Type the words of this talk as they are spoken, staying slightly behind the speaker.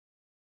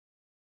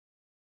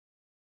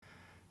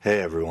Hey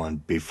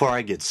everyone, before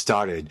I get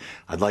started,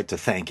 I'd like to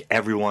thank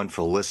everyone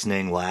for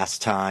listening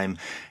last time,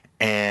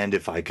 and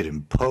if I could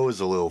impose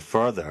a little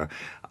further,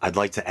 I'd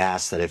like to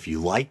ask that if you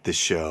liked the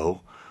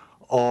show,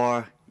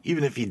 or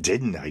even if you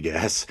didn't, I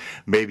guess,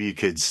 maybe you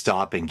could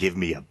stop and give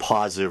me a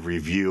positive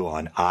review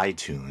on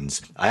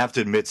iTunes. I have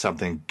to admit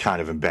something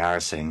kind of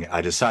embarrassing.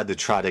 I decided to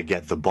try to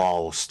get the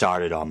ball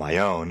started on my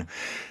own,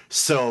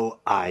 so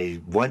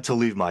I went to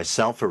leave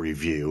myself a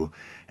review.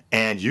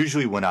 And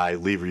usually when I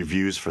leave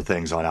reviews for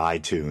things on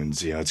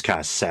iTunes, it's kind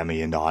of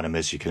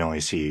semi-anonymous. You can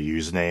only see your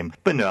username.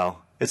 But no,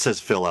 it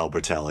says Phil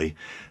Albertelli.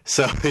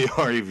 So the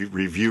only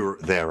review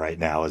there right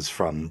now is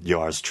from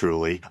yours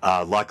truly.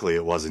 Luckily,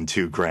 it wasn't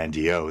too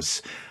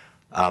grandiose.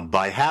 But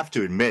I have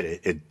to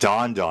admit, it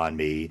dawned on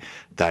me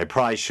that I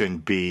probably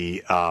shouldn't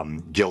be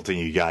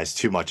guilting you guys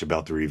too much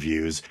about the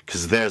reviews,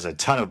 because there's a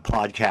ton of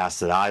podcasts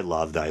that I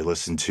love that I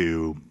listen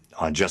to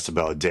on just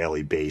about a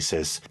daily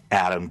basis.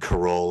 Adam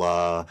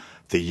Carolla,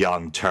 The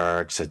Young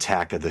Turks,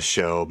 Attack of the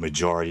Show,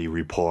 Majority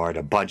Report,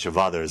 a bunch of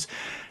others.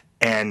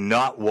 And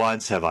not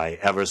once have I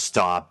ever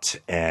stopped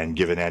and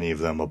given any of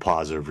them a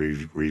positive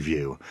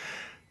review.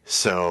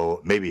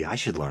 So maybe I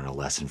should learn a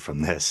lesson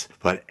from this.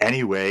 But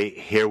anyway,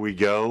 here we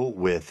go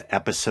with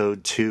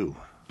episode 2.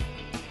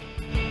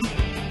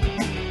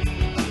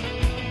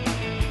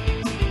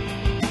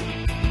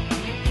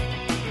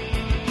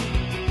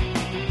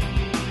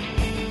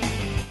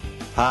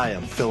 Hi,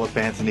 I'm Philip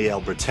Anthony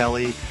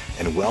Albertelli,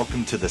 and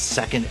welcome to the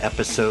second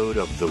episode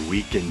of The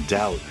Week in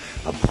Doubt,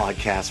 a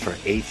podcast for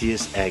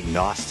atheists,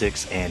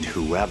 agnostics, and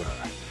whoever.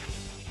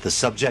 The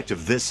subject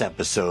of this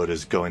episode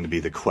is going to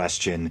be the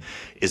question,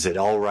 is it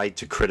all right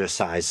to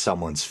criticize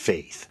someone's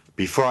faith?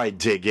 Before I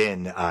dig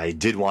in, I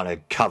did want to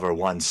cover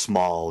one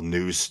small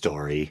news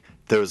story.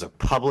 There was a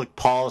public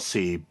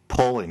policy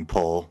polling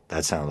poll,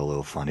 that sounded a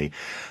little funny,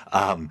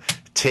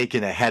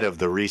 taken ahead of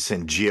the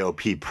recent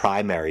GOP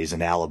primaries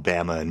in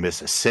Alabama and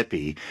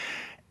Mississippi.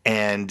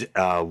 And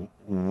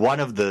one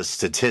of the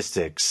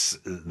statistics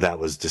that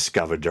was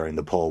discovered during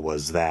the poll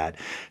was that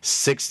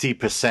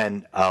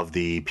 60% of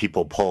the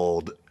people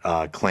polled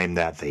claimed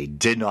that they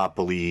did not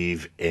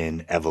believe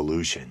in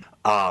evolution.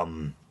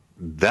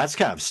 That's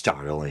kind of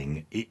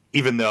startling,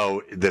 even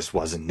though this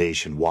wasn't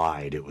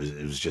nationwide. It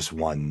was just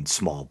one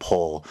small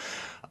poll.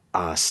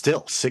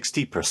 Still,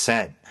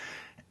 60%.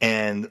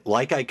 And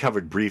like I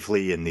covered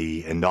briefly in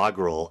the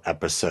inaugural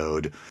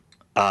episode,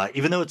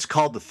 even though it's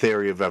called the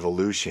theory of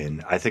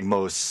evolution, I think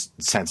most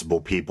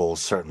sensible people,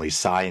 certainly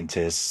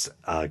scientists,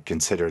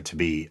 consider it to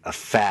be a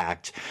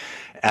fact.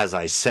 As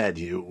I said,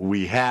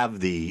 we have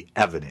the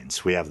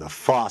evidence. We have the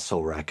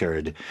fossil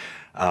record.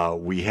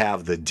 We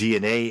have the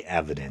DNA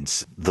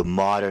evidence, the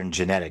modern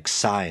genetic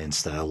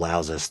science that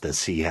allows us to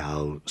see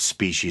how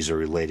species are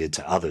related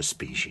to other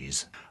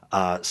species.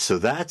 So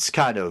that's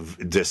kind of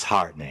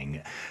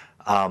disheartening.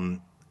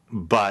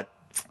 But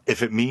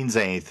if it means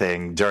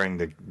anything,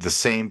 during the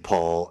same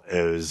poll,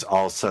 it was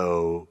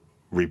also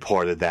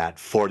reported that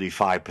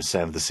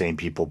 45% of the same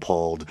people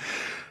polled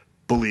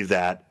believe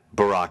that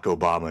Barack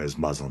Obama is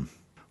Muslim.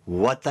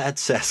 What that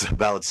says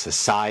about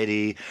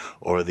society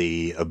or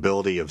the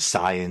ability of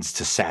science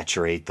to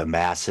saturate the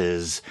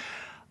masses,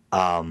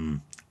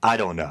 I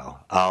don't know.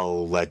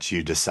 I'll let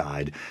you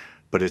decide.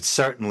 But it's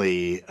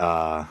certainly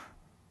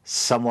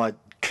somewhat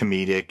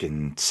comedic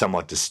and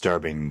somewhat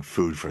disturbing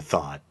food for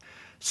thought.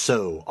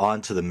 So,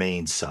 on to the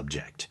main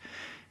subject.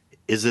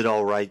 Is it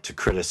all right to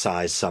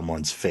criticize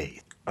someone's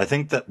faith? I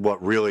think that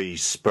what really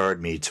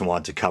spurred me to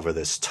want to cover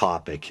this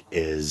topic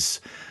is,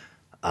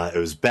 it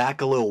was back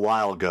a little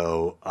while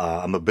ago.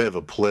 I'm a bit of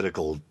a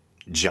political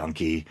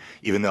junkie,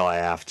 even though I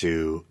have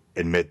to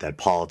admit that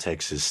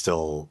politics is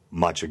still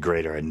much a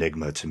greater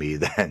enigma to me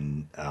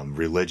than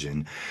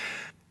religion.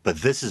 But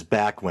this is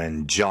back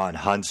when John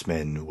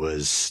Huntsman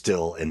was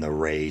still in the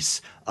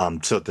race.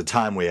 So at the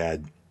time we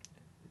had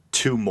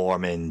two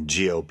Mormon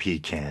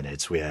GOP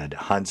candidates. We had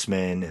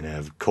Huntsman, and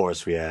of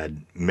course we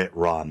had Mitt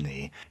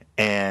Romney.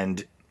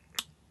 And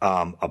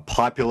a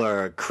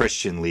popular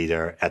Christian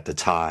leader at the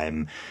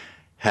time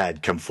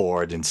had come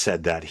forward and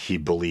said that he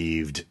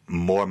believed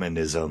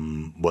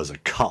Mormonism was a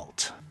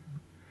cult.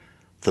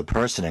 The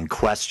person in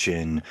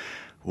question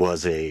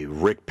was a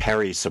Rick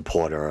Perry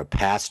supporter, a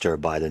pastor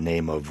by the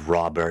name of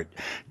Robert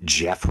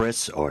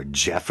Jeffress, or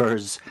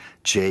Jeffers,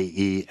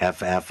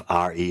 Jeffress.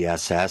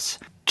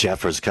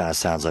 Jeffers kind of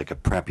sounds like a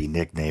preppy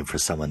nickname for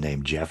someone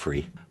named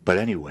Jeffrey. But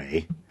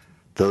anyway,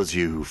 those of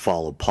you who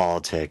follow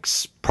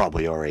politics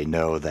probably already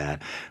know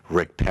that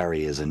Rick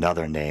Perry is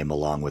another name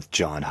along with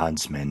John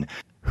Huntsman,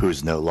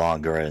 who's no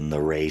longer in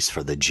the race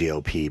for the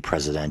GOP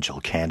presidential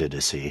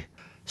candidacy.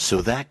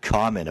 So that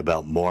comment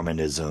about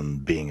Mormonism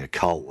being a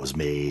cult was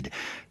made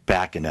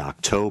back in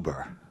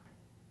October.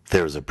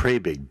 There was a pretty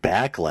big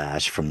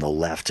backlash from the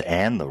left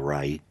and the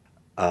right.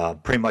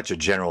 Pretty much a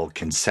general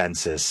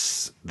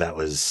consensus that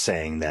was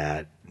saying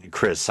that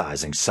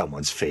criticizing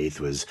someone's faith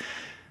was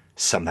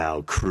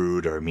somehow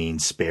crude or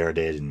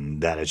mean-spirited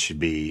and that it should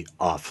be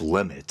off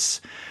limits.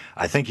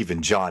 I think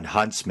even John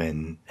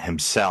Huntsman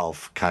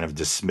himself kind of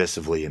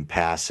dismissively in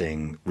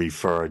passing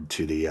referred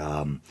to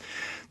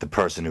the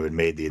person who had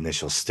made the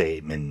initial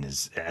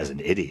statement as an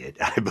idiot,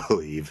 I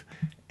believe.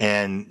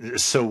 And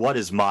so what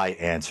is my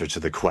answer to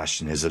the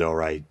question, is it all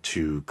right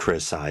to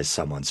criticize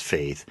someone's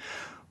faith?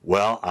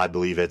 Well, I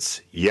believe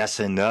it's yes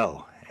and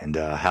no. And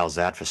how's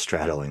that for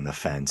straddling the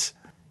fence?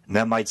 And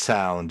that might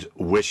sound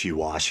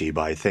wishy-washy,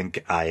 but I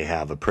think I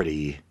have a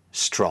pretty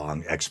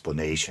strong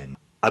explanation.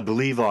 I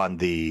believe on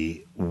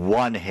the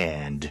one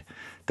hand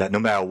that no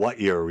matter what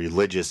your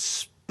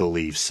religious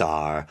beliefs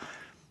are,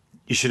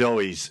 you should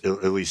always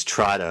at least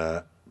try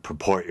to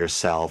purport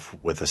yourself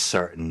with a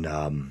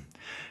certain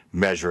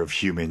measure of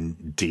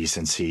human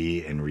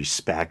decency and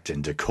respect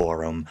and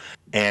decorum.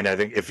 And I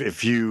think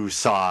if you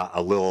saw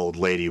a little old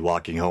lady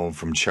walking home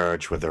from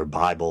church with her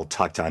Bible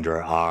tucked under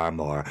her arm,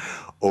 or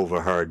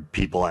overheard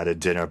people at a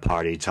dinner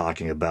party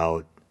talking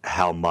about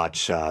how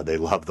much they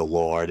love the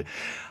Lord,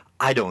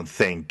 I don't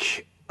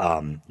think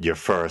your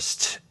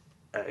first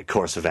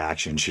course of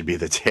action should be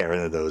to tear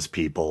into those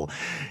people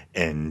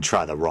and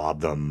try to rob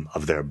them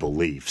of their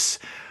beliefs.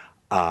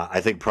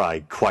 I think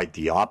probably quite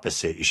the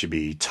opposite. You should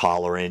be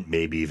tolerant,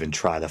 maybe even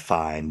try to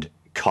find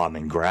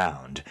common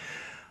ground.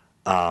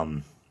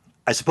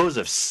 I suppose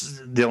if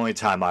the only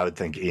time I would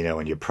think,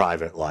 in your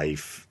private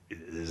life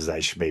is I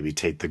should maybe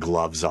take the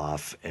gloves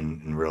off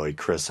and really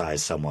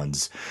criticize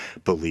someone's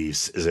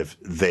beliefs is if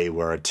they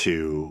were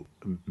to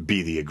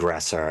be the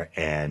aggressor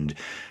and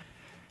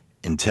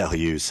tell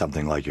you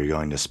something like you're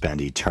going to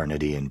spend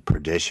eternity in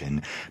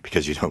perdition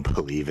because you don't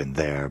believe in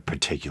their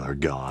particular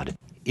God.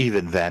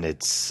 Even then,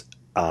 it's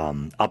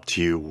up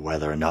to you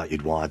whether or not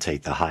you'd want to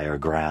take the higher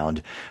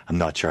ground. I'm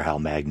not sure how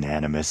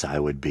magnanimous I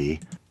would be.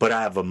 But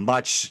I have a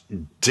much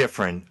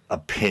different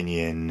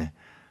opinion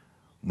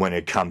when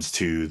it comes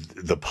to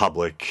the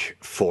public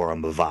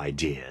forum of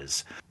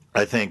ideas.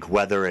 I think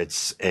whether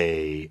it's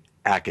a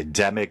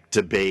academic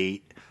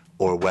debate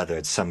or whether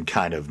it's some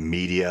kind of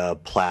media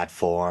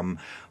platform,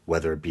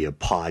 whether it be a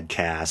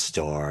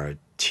podcast or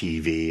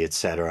TV,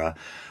 etc.,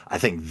 I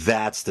think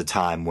that's the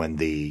time when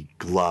the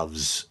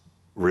gloves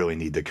really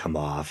need to come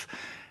off.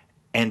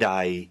 And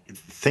I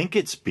think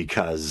it's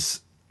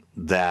because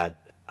that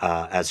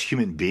as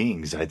human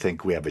beings, I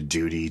think we have a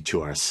duty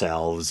to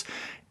ourselves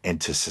and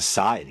to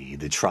society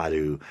to try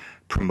to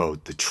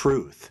promote the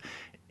truth.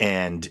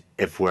 And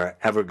if we're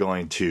ever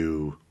going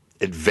to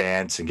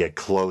advance and get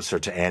closer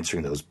to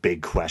answering those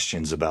big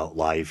questions about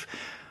life,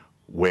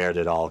 where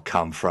did it all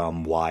come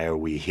from? Why are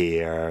we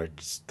here?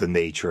 The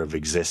nature of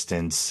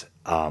existence.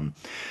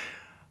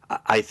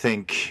 I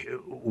think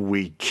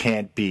we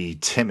can't be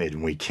timid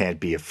and we can't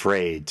be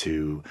afraid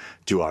to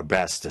do our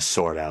best to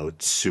sort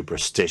out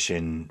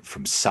superstition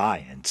from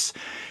science.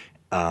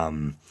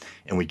 And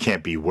we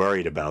can't be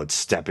worried about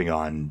stepping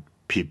on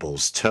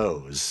people's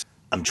toes.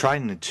 I'm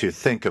trying to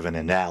think of an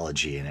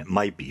analogy, and it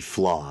might be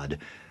flawed,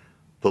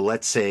 but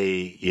let's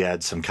say you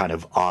had some kind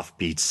of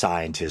offbeat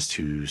scientist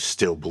who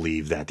still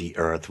believed that the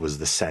Earth was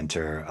the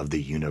center of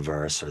the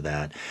universe or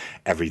that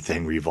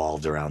everything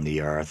revolved around the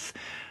Earth.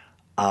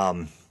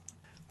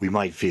 We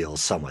might feel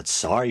somewhat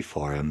sorry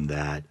for him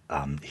that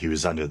he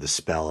was under the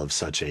spell of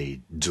such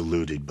a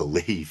deluded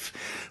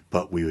belief,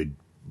 but we would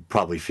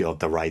probably feel that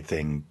the right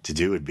thing to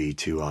do would be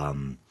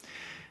to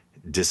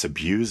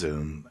disabuse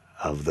him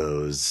of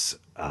those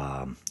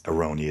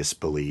erroneous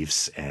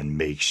beliefs and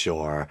make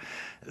sure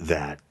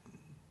that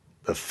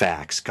the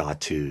facts got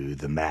to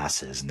the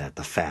masses and that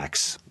the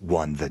facts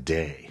won the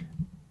day.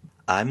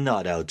 I'm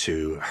not out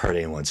to hurt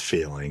anyone's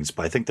feelings,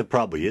 but I think there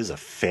probably is a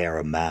fair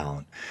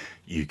amount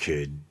you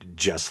could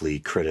justly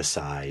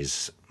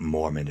criticize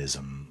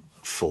Mormonism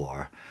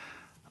for.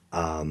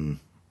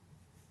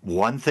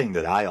 One thing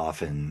that I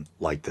often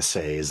like to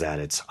say is that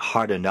it's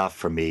hard enough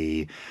for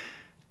me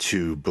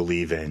to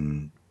believe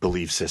in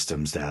belief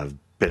systems that have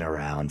been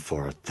around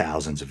for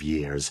thousands of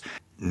years,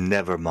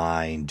 never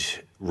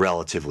mind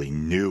relatively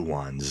new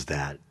ones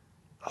that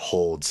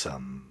hold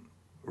some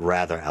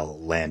rather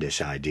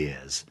outlandish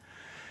ideas.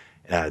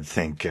 And I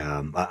think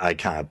I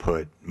kind of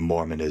put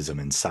Mormonism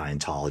and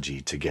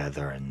Scientology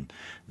together in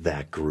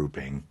that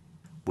grouping.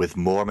 With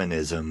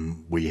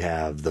Mormonism, we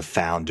have the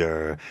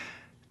founder,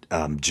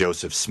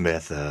 Joseph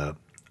Smith, a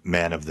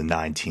man of the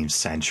 19th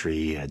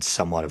century, had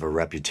somewhat of a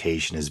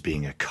reputation as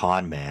being a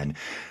con man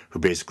who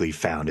basically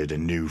founded a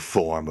new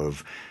form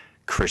of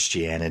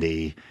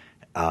Christianity.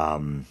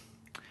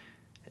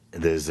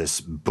 There's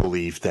this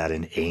belief that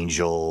an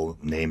angel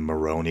named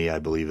Moroni, I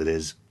believe it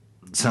is,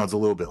 sounds a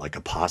little bit like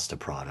a pasta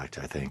product,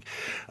 I think,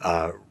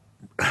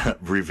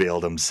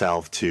 revealed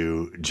himself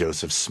to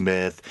Joseph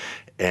Smith,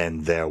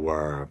 and there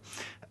were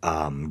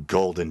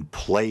golden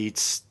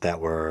plates that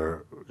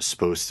were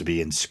supposed to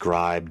be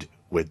inscribed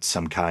with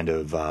some kind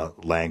of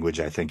language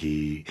I think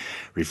he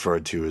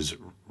referred to as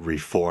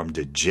Reformed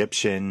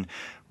Egyptian,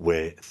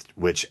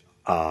 which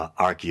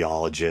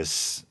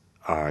archaeologists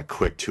are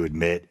quick to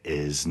admit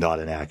is not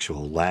an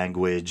actual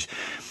language.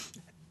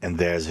 And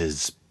there's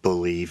his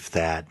belief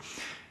that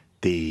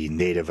The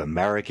Native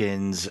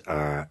Americans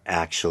are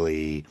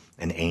actually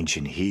an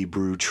ancient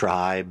Hebrew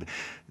tribe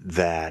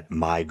that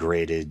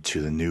migrated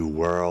to the New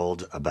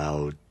World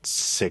about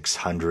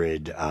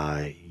 600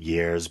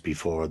 years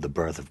before the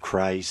birth of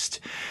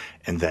Christ,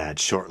 and that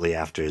shortly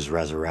after his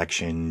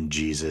resurrection,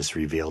 Jesus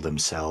revealed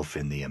himself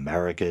in the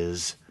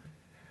Americas.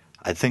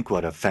 I think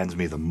what offends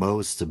me the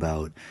most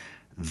about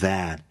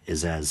that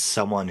is, as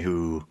someone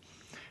who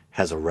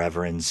has a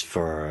reverence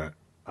for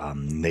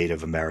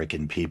Native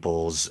American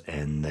peoples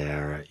and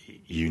their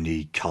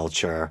unique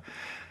culture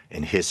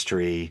and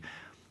history,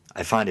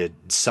 I find it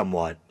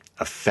somewhat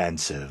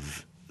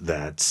offensive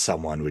that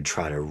someone would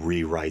try to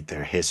rewrite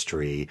their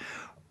history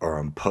or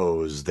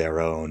impose their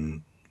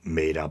own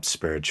made-up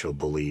spiritual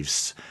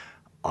beliefs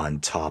on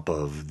top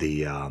of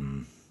the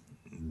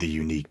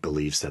unique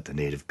beliefs that the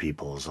Native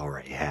peoples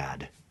already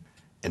had.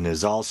 And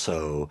there's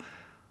also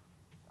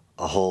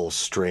a whole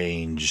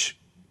strange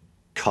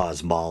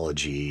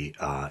cosmology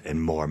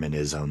in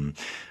Mormonism,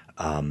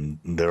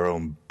 their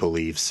own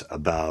beliefs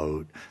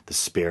about the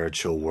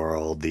spiritual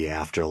world, the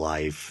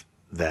afterlife,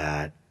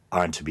 that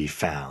aren't to be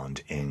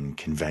found in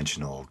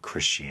conventional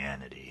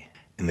Christianity.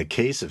 In the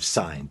case of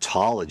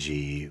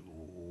Scientology,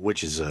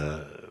 which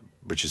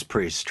is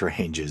pretty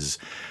strange as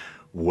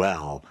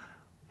well,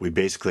 we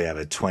basically have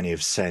a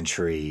 20th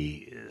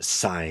century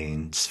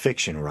science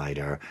fiction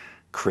writer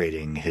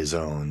creating his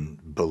own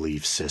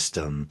belief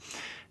system,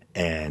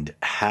 and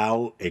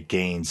how it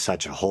gained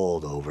such a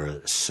hold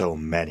over so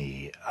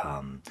many,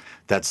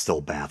 that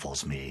still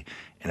baffles me,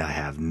 and I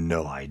have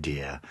no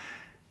idea.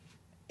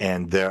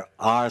 And there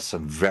are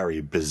some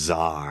very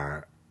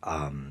bizarre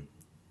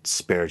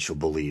spiritual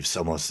beliefs,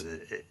 almost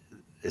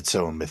its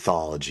own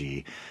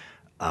mythology,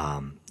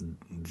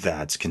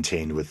 that's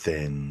contained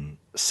within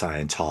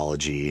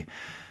Scientology,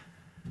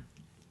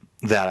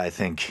 that I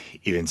think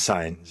even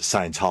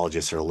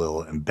Scientologists are a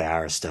little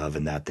embarrassed of,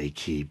 and that they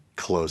keep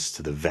close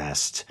to the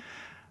vest.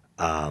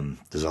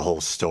 There's a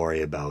whole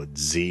story about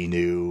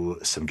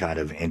Xenu, some kind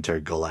of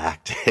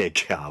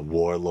intergalactic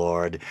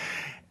warlord,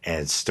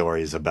 and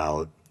stories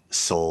about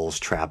souls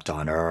trapped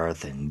on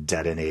Earth and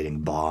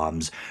detonating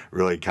bombs.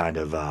 Really kind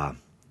of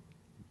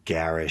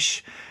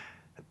garish,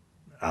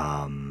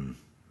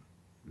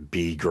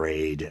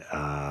 B-grade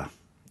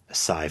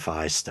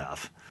sci-fi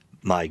stuff.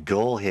 My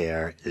goal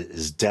here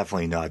is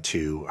definitely not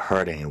to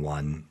hurt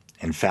anyone.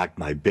 In fact,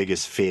 my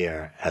biggest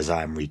fear as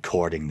I'm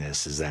recording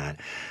this is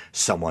that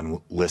someone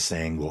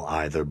listening will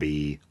either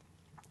be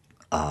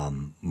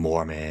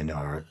Mormon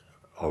or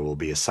will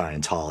be a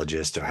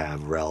Scientologist or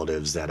have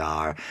relatives that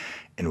are,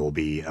 and will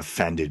be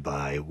offended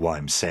by what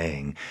I'm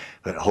saying.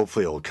 But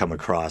hopefully it'll come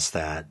across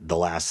that the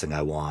last thing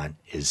I want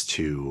is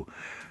to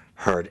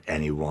hurt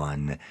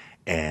anyone.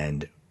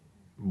 And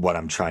what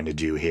I'm trying to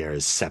do here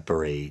is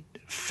separate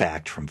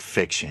fact from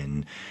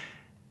fiction.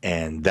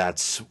 And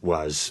that's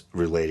what I was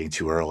relating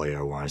to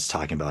earlier when I was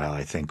talking about how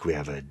I think we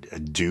have a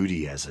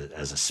duty as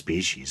a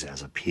species,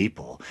 as a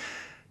people,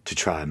 to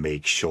try and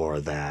make sure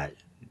that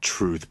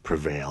truth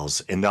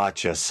prevails, and not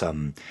just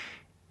some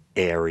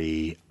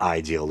airy,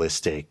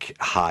 idealistic,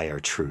 higher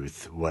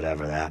truth,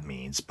 whatever that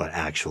means, but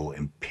actual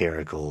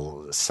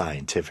empirical,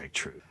 scientific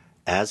truth.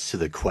 As to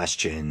the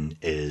question,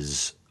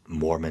 is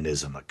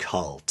Mormonism a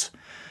cult?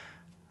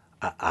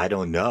 I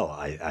don't know.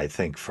 I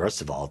think,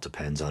 first of all, it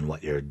depends on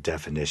what your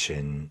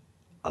definition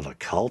of a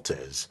cult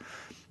is.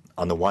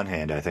 On the one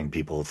hand, I think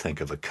people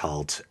think of a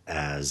cult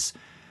as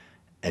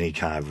any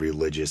kind of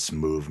religious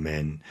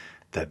movement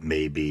that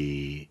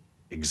maybe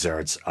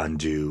exerts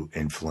undue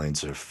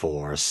influence or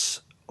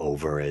force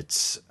over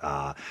its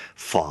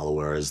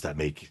followers, that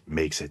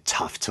makes it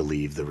tough to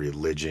leave the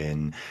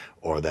religion,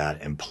 or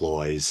that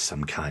employs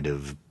some kind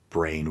of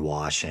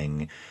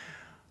brainwashing.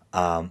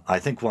 I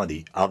think one of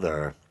the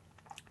other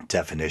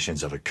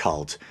definitions of a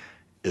cult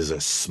is a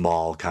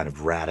small kind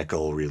of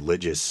radical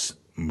religious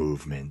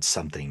movement,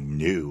 something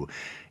new.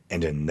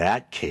 And in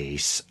that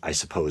case, I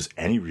suppose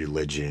any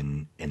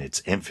religion in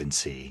its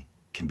infancy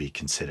can be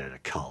considered a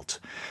cult.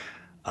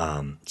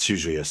 It's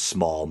usually a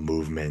small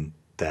movement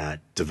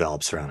that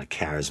develops around a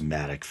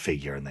charismatic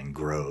figure and then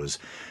grows.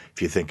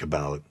 If you think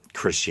about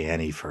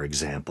Christianity, for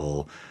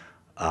example,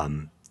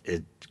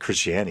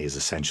 Christianity is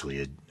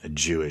essentially a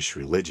Jewish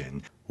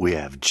religion. We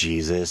have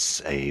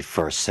Jesus, a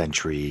first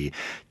century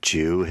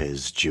Jew.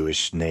 His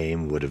Jewish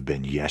name would have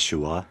been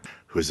Yeshua,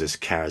 who's this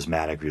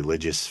charismatic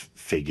religious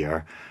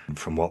figure. And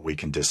from what we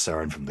can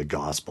discern from the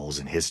Gospels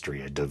and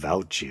history, a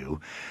devout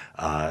Jew.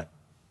 And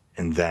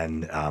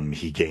then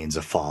he gains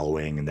a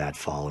following, and that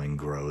following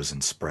grows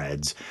and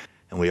spreads.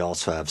 And we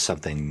also have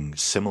something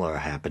similar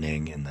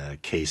happening in the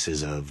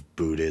cases of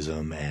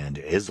Buddhism and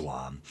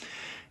Islam.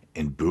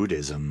 In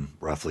Buddhism,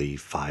 roughly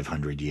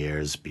 500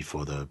 years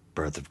before the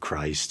birth of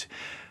Christ,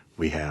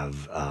 we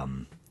have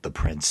the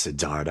Prince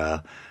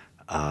Siddhartha.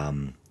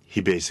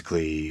 He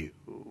basically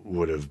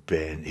would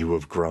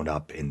have grown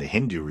up in the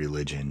Hindu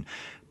religion,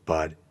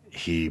 but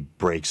he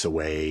breaks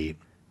away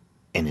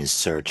in his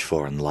search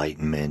for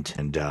enlightenment,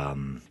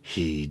 and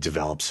he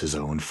develops his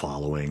own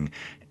following.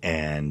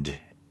 And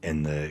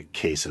in the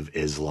case of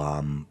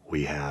Islam,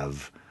 we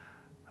have,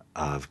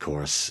 of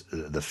course,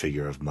 the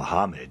figure of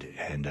Muhammad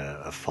and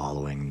a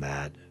following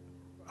that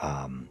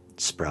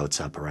sprouts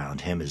up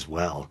around him as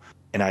well.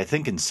 And I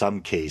think in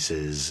some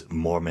cases,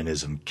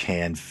 Mormonism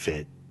can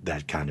fit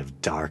that kind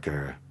of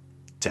darker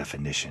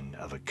definition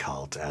of a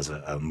cult as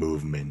a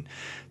movement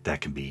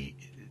that can be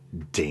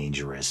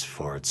dangerous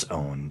for its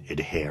own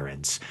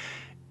adherents.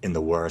 In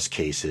the worst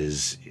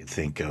cases,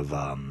 think of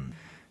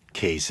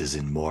cases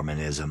in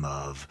Mormonism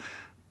of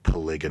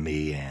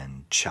polygamy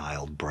and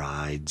child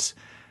brides.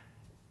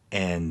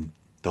 And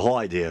the whole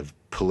idea of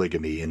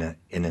polygamy in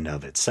and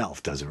of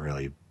itself doesn't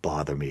really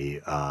bother me,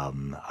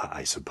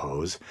 I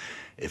suppose,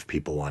 if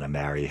people want to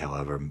marry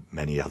however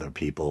many other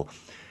people.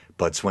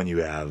 But it's when you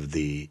have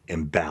the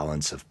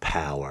imbalance of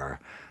power,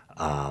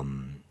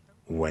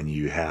 when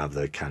you have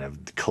the kind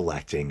of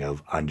collecting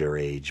of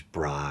underage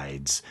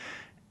brides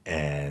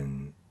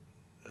and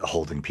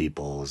holding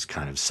people as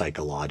kind of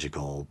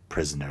psychological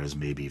prisoners,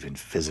 maybe even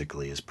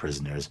physically as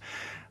prisoners.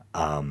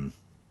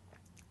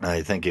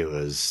 I think it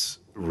was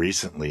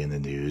recently in the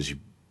news,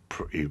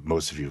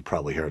 most of you have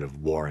probably heard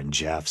of Warren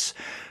Jeffs,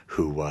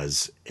 who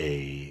was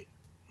a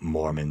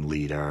Mormon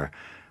leader.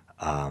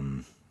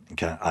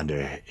 Kind of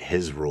under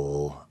his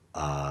rule,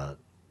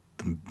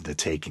 the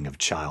taking of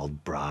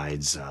child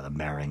brides, the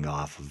marrying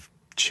off of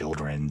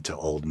children to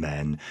old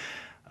men,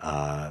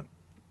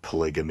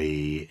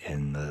 polygamy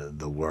in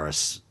the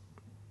worst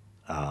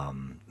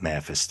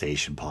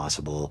manifestation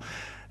possible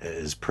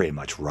is pretty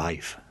much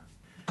rife.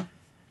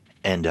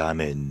 And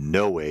I'm in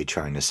no way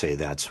trying to say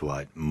that's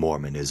what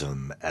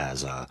Mormonism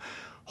as a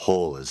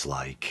whole is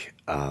like.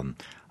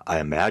 I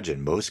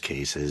imagine most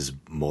cases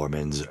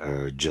Mormons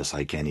are just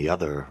like any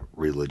other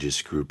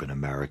religious group in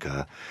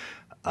America.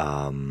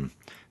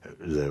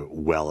 They're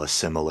well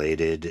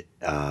assimilated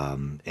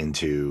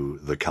into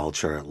the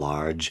culture at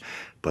large,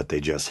 but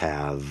they just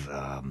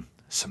have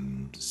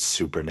some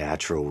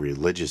supernatural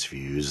religious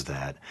views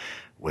that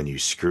when you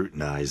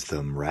scrutinize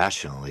them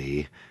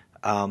rationally,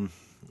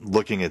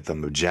 looking at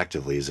them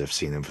objectively as if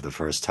seeing them for the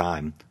first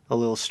time, a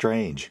little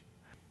strange.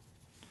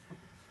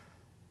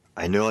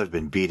 I know I've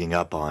been beating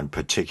up on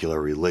particular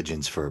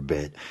religions for a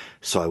bit,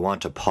 so I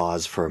want to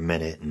pause for a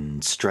minute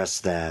and stress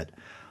that,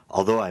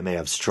 although I may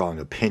have strong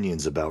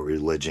opinions about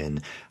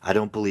religion, I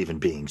don't believe in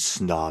being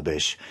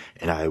snobbish,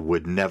 and I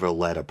would never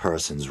let a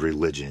person's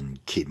religion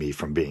keep me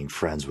from being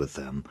friends with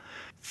them.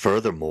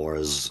 Furthermore,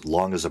 as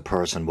long as a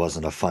person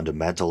wasn't a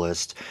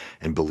fundamentalist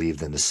and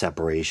believed in the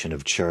separation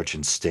of church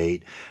and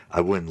state,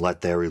 I wouldn't let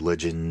their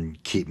religion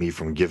keep me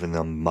from giving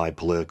them my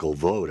political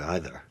vote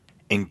either.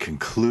 In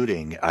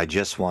concluding, I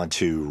just want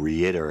to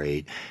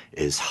reiterate,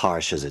 as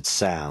harsh as it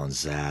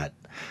sounds, that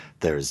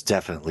there is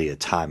definitely a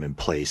time and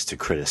place to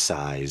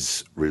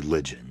criticize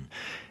religion.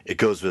 It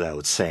goes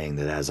without saying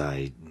that, as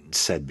I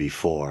said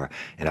before,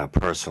 in our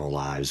personal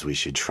lives we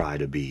should try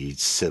to be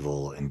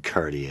civil and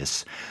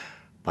courteous.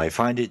 But I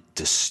find it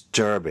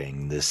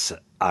disturbing, this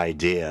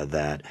idea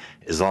that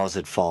as long as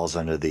it falls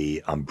under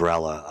the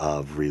umbrella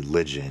of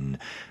religion,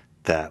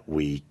 that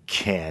we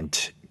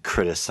can't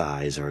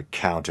criticize or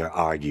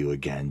counter-argue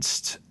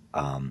against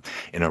an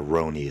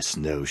erroneous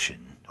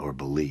notion or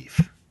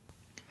belief.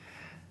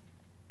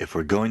 If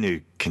we're going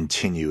to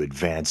continue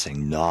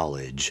advancing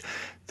knowledge,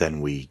 then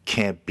we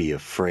can't be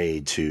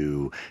afraid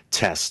to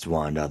test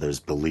one another's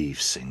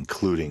beliefs,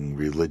 including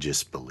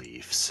religious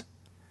beliefs.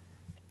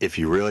 If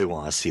you really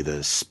want to see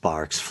the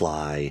sparks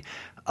fly,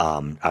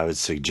 I would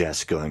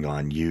suggest going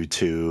on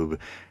YouTube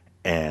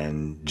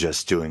and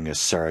just doing a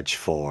search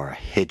for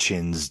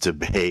Hitchens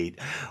debate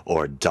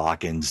or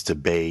Dawkins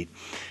debate,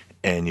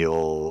 and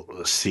you'll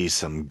see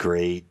some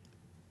great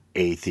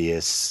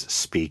atheist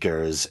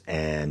speakers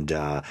and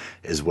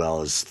as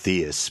well as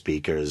theist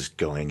speakers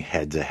going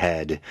head to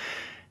head,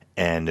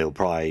 and it'll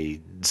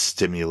probably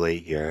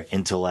stimulate your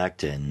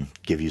intellect and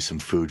give you some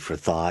food for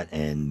thought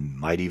and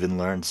might even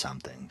learn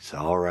something. So,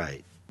 all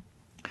right.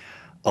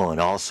 Oh,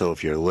 and also,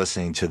 if you're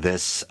listening to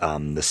this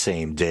the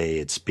same day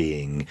it's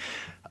being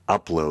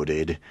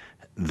uploaded,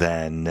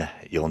 then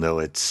you'll know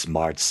it's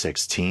March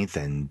 16th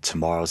and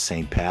tomorrow's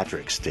St.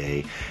 Patrick's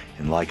Day.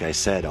 And like I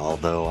said,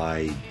 although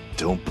I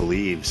don't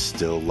believe,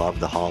 still love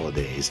the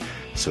holidays.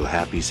 So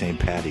happy St.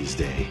 Patty's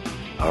Day.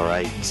 All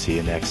right, see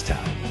you next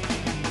time.